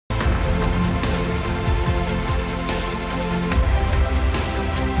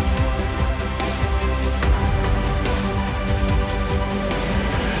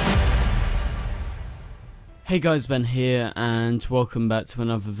Hey guys, Ben here and welcome back to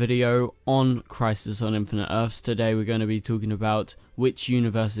another video on Crisis on Infinite Earths. Today we're going to be talking about which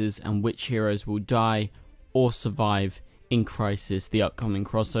universes and which heroes will die or survive in Crisis, the upcoming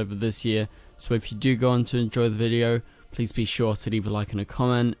crossover this year. So if you do go on to enjoy the video, please be sure to leave a like and a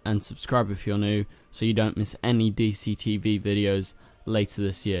comment and subscribe if you're new so you don't miss any DC TV videos later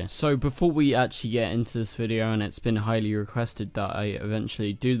this year. So before we actually get into this video, and it's been highly requested that I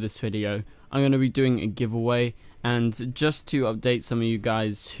eventually do this video, I'm going to be doing a giveaway, and just to update some of you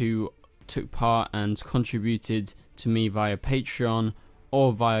guys who took part and contributed to me via Patreon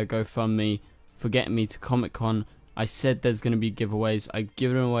or via GoFundMe for getting me to Comic Con, I said there's going to be giveaways. I've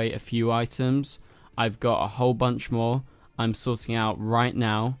given away a few items. I've got a whole bunch more I'm sorting out right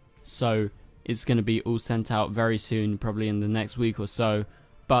now, so it's going to be all sent out very soon, probably in the next week or so,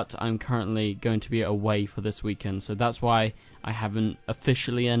 but I'm currently going to be away for this weekend, so that's why I haven't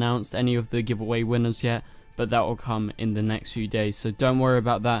officially announced any of the giveaway winners yet, but that will come in the next few days, so don't worry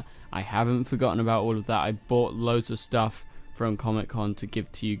about that. I haven't forgotten about all of that. I bought loads of stuff from Comic Con to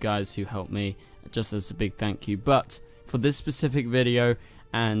give to you guys who helped me, just as a big thank you. But for this specific video,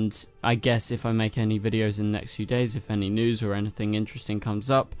 and I guess if I make any videos in the next few days, if any news or anything interesting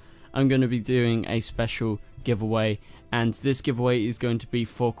comes up, I'm going to be doing a special giveaway, and this giveaway is going to be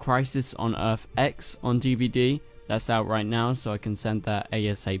for Crisis on Earth X on DVD. That's out right now, so I can send that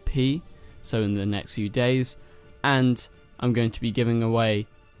ASAP, so in the next few days. And I'm going to be giving away,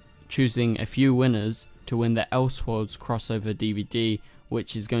 choosing a few winners to win the ELSEWORLDS crossover DVD,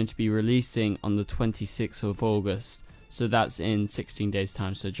 which is going to be releasing on the 26th of August. So that's in 16 days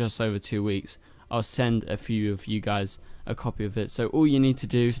time, so just over 2 weeks. I'll send a few of you guys a copy of it. So all you need to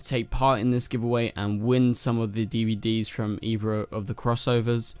do to take part in this giveaway and win some of the DVDs from either of the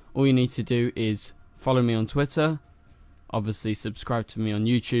crossovers, all you need to do is follow me on Twitter, obviously subscribe to me on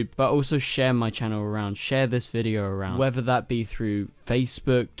YouTube, but also share my channel around, share this video around, whether that be through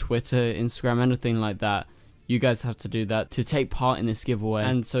Facebook, Twitter, Instagram, anything like that. You guys have to do that to take part in this giveaway,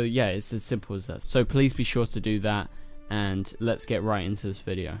 and so yeah, it's as simple as that. So please be sure to do that, and let's get right into this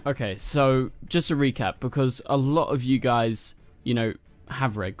video. Okay, so just a recap, because a lot of you guys, you know,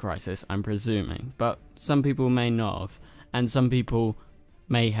 have read Crisis, I'm presuming, but some people may not have, and some people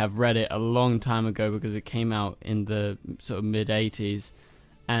may have read it a long time ago because it came out in the sort of mid-80s,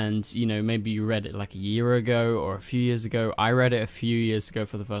 and you know, maybe you read it like a year ago or a few years ago. I read it a few years ago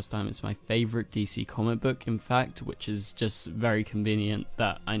for the first time. It's my favorite DC comic book, in fact, which is just very convenient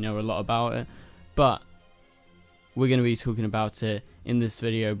that I know a lot about it. But we're going to be talking about it in this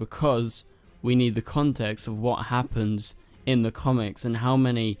video because we need the context of what happened in the comics and how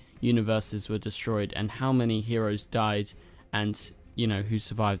many universes were destroyed and how many heroes died, and you know, who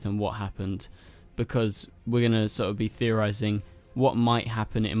survived and what happened, because we're going to sort of be theorizing what might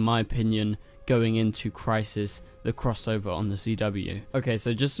happen, in my opinion, going into Crisis, the crossover on the CW. Okay,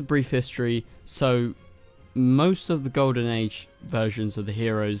 so just a brief history. So most of the Golden Age versions of the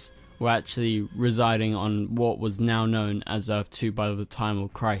heroes were actually residing on what was now known as Earth 2 by the time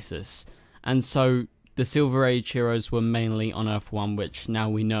of Crisis. And so the Silver Age heroes were mainly on Earth 1, which now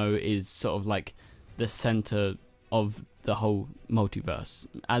we know is sort of like the center of the whole multiverse,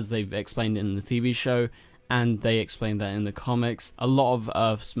 as they've explained in the TV show, and they explained that in the comics. A lot of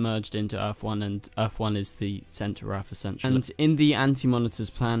Earths merged into Earth 1, and Earth 1 is the center Earth, essentially. And in the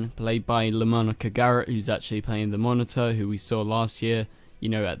Anti-Monitor's plan, played by LaMonica Garrett, who's actually playing the Monitor, who we saw last year, you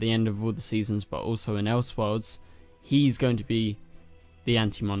know, at the end of all the seasons, but also in ELSEWORLDS, he's going to be the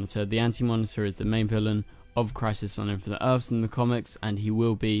Anti-Monitor. The Anti-Monitor is the main villain of Crisis on Infinite Earths in the comics, and he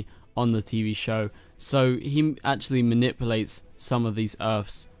will be on the TV show. So he actually manipulates some of these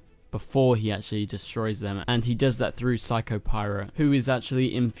Earths before he actually destroys them, and he does that through Psycho Pirate, who is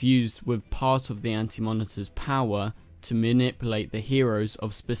actually infused with part of the Anti-Monitor's power to manipulate the heroes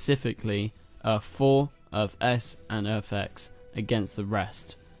of specifically Earth 4, Earth S, and Earth X against the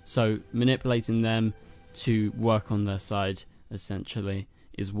rest. So manipulating them to work on their side, essentially,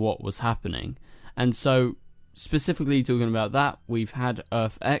 is what was happening. And so specifically talking about that, we've had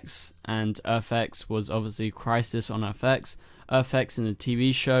Earth X, and Earth X was obviously Crisis on Earth X. Earth X in the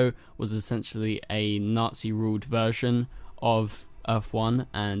TV show was essentially a Nazi-ruled version of Earth 1,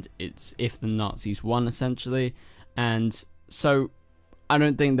 and it's if the Nazis won, essentially. And so I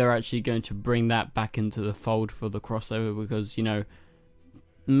don't think they're actually going to bring that back into the fold for the crossover, because, you know,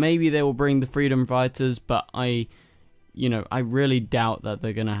 maybe they will bring the Freedom Fighters, but I really doubt that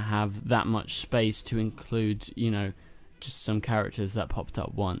they're going to have that much space to include, you know, just some characters that popped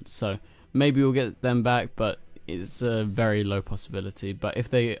up once. So maybe we'll get them back, but it's a very low possibility. But if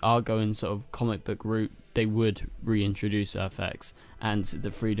they are going sort of comic book route, they would reintroduce Earth X and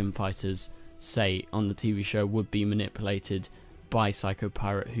the Freedom Fighters say on the TV show, would be manipulated by Psycho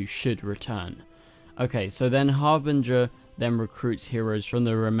Pirate, who should return. Okay, so then Harbinger then recruits heroes from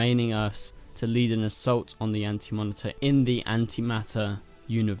the remaining Earths to lead an assault on the Anti-Monitor in the Antimatter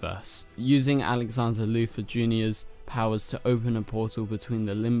universe, using Alexander Luthor Jr.'s powers to open a portal between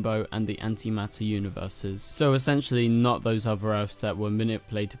the Limbo and the Antimatter universes. So essentially not those other Earths that were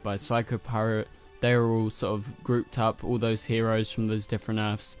manipulated by Psycho Pirate. They were all sort of grouped up, all those heroes from those different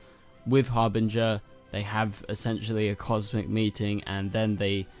Earths with Harbinger. They have essentially a cosmic meeting, and then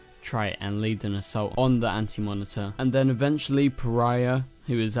they try and lead an assault on the Anti-Monitor. And then eventually Pariah,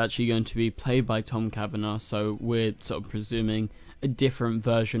 who is actually going to be played by Tom Cavanagh, so we're sort of presuming a different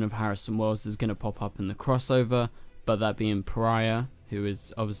version of Harrison Wells is going to pop up in the crossover, but that being Pariah, who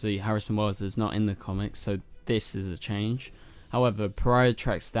is obviously Harrison Wells is not in the comics, so this is a change. However, Pariah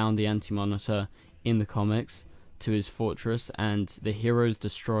tracks down the Anti-Monitor in the comics to his fortress, and the heroes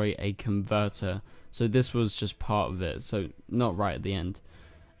destroy a converter. So this was just part of it, so not right at the end.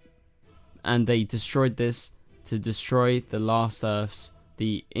 And they destroyed this to destroy the last Earths.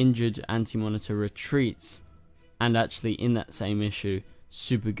 The injured Anti-Monitor retreats, and actually in that same issue,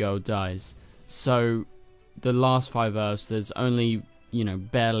 Supergirl dies. So the last 5 Earths, there's only,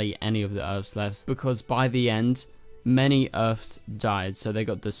 barely any of the Earths left, because by the end, many Earths died, so they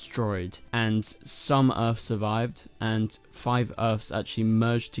got destroyed, and some Earths survived, and 5 Earths actually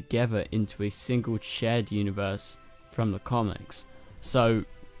merged together into a single shared universe from the comics. So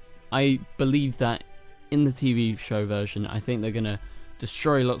I believe that in the TV show version, I think they're going to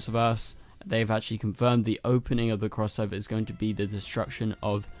destroy lots of Earths. They've actually confirmed the opening of the crossover is going to be the destruction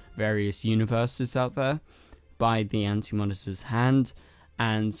of various universes out there by the Anti-Monitor's hand.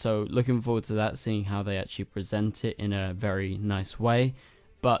 And so looking forward to that, seeing how they actually present it in a very nice way.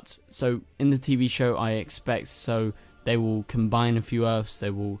 But so in the TV show, I expect so they will combine a few Earths,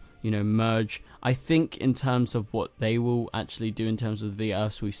 they will, merge. I think in terms of what they will actually do in terms of the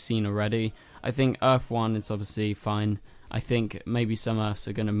Earths we've seen already, I think Earth 1 is obviously fine. I think maybe some Earths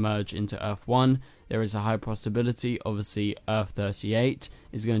are going to merge into Earth 1. There is a high possibility, obviously Earth 38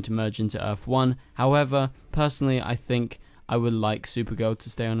 is going to merge into Earth 1. However, personally, I think I would like Supergirl to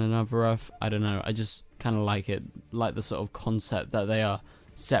stay on another Earth. I don't know, I just kind of like it, like the sort of concept that they are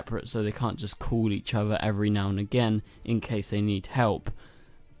separate, so they can't just call each other every now and again in case they need help.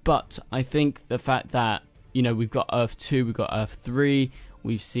 But I think the fact that, we've got Earth 2, we've got Earth 3,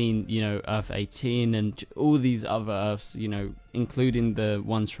 we've seen, Earth 18 and all these other Earths, including the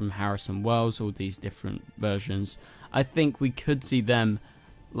ones from Harrison Wells, all these different versions. I think we could see them,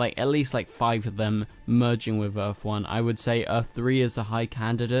 at least 5 of them merging with Earth 1. I would say Earth 3 is a high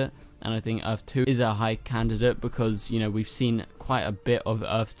candidate, and I think Earth 2 is a high candidate because, we've seen quite a bit of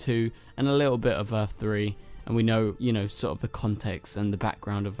Earth 2 and a little bit of Earth 3. And we know, sort of the context and the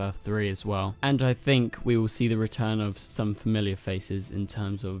background of Earth 3 as well. And I think we will see the return of some familiar faces in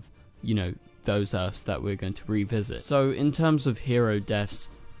terms of, those Earths that we're going to revisit. So in terms of hero deaths,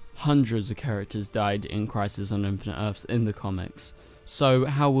 hundreds of characters died in Crisis on Infinite Earths in the comics. So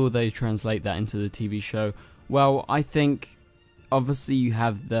how will they translate that into the TV show? Well, I think obviously you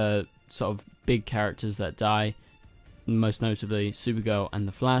have the sort of big characters that die, most notably Supergirl and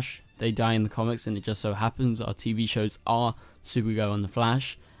the Flash. They die in the comics, and it just so happens our TV shows are Supergirl and the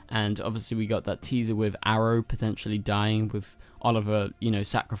Flash. And obviously we got that teaser with Arrow potentially dying, with Oliver,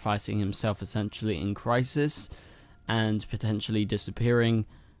 sacrificing himself essentially in Crisis and potentially disappearing.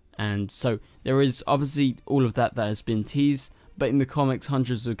 And so there is obviously all of that has been teased, but in the comics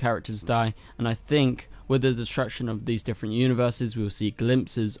hundreds of characters die, and I think with the destruction of these different universes we will see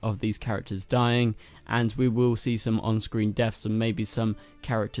glimpses of these characters dying, and we will see some on-screen deaths and maybe some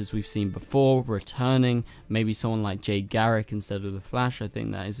characters we've seen before returning, maybe someone like Jay Garrick instead of the Flash. I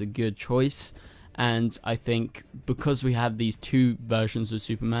think that is a good choice. And I think because we have these 2 versions of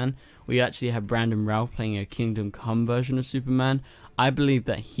Superman, we actually have Brandon Routh playing a Kingdom Come version of Superman. I believe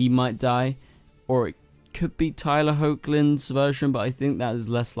that he might die, or it could be Tyler Hoechlin's version, but I think that is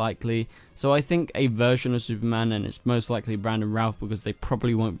less likely. So I think a version of Superman, and it's most likely Brandon Routh because they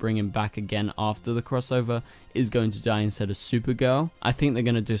probably won't bring him back again after the crossover, is going to die instead of Supergirl. I think they're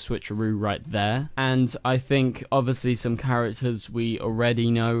going to do a switcheroo right there. And I think obviously some characters we already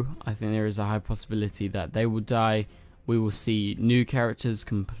know, I think there is a high possibility that they will die. We will see new characters,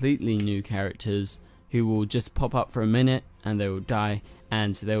 completely new characters, who will just pop up for a minute and they will die,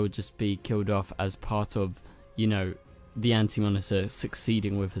 and they will just be killed off as part of, the Anti-Monitor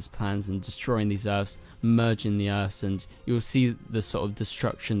succeeding with his plans and destroying these Earths, merging the Earths, and you'll see the sort of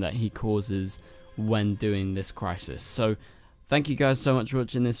destruction that he causes when doing this crisis. So thank you guys so much for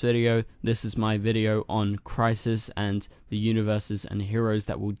watching this video. This is my video on Crisis and the universes and heroes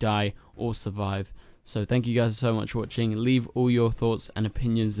that will die or survive. So thank you guys so much for watching. Leave all your thoughts and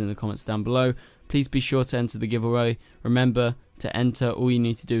opinions in the comments down below. Please be sure to enter the giveaway. Remember, to enter, all you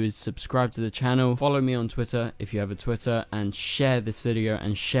need to do is subscribe to the channel, follow me on Twitter if you have a Twitter, and share this video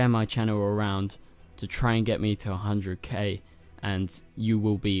and share my channel around to try and get me to 100k, and you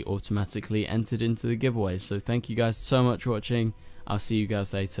will be automatically entered into the giveaway. So thank you guys so much for watching. I'll see you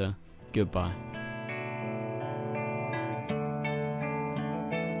guys later. Goodbye.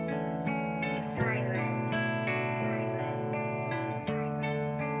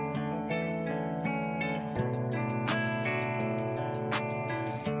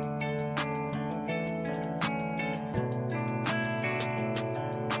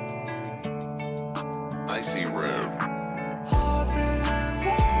 I see red.